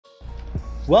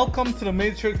Welcome to the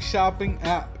Matrixshopping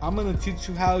app. I'm going to teach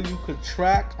you how you could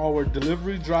track our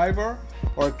delivery driver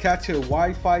or catch a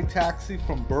Wi-Fi taxi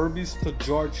from Berbice to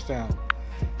Georgetown.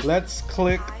 Let's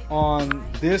click on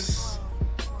this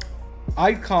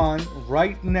icon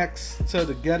right next to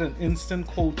the get an instant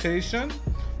quotation.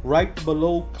 Right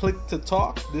below click to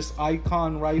talk, this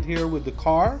icon right here with the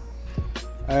car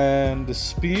and the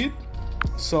speed.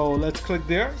 So let's click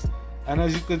there, and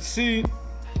as you can see,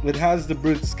 it has the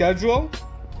bridge schedule,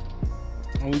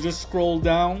 and we just scroll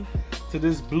down to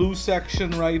this blue section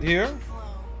right here,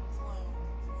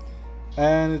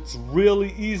 and it's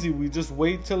really easy. We just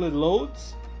wait till it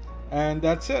loads, and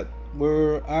that's it.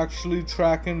 We're actually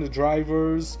tracking the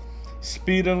driver's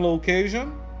speed and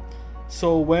location.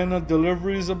 So when a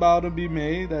delivery is about to be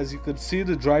made, as you could see,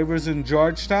 the driver's in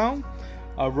Georgetown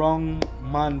along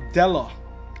Mandela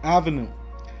Avenue,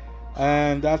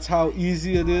 and that's how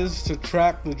easy it is to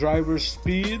track the driver's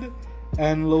speed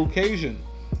and location.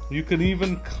 You could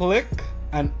even click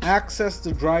and access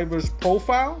the driver's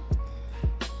profile,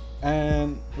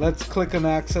 and let's click and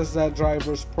access that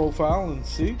driver's profile and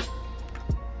see.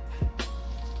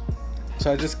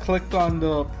 So I just clicked on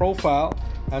the profile,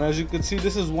 and as you can see,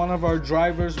 this is one of our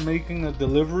drivers making a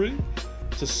delivery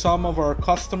to some of our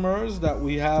customers that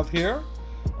we have here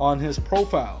on his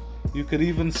profile. You could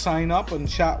even sign up and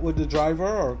chat with the driver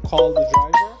or call the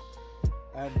driver,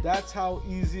 and that's how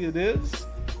easy it is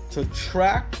to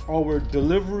track our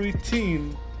delivery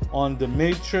team on the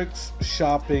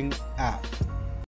Matrixshopping app.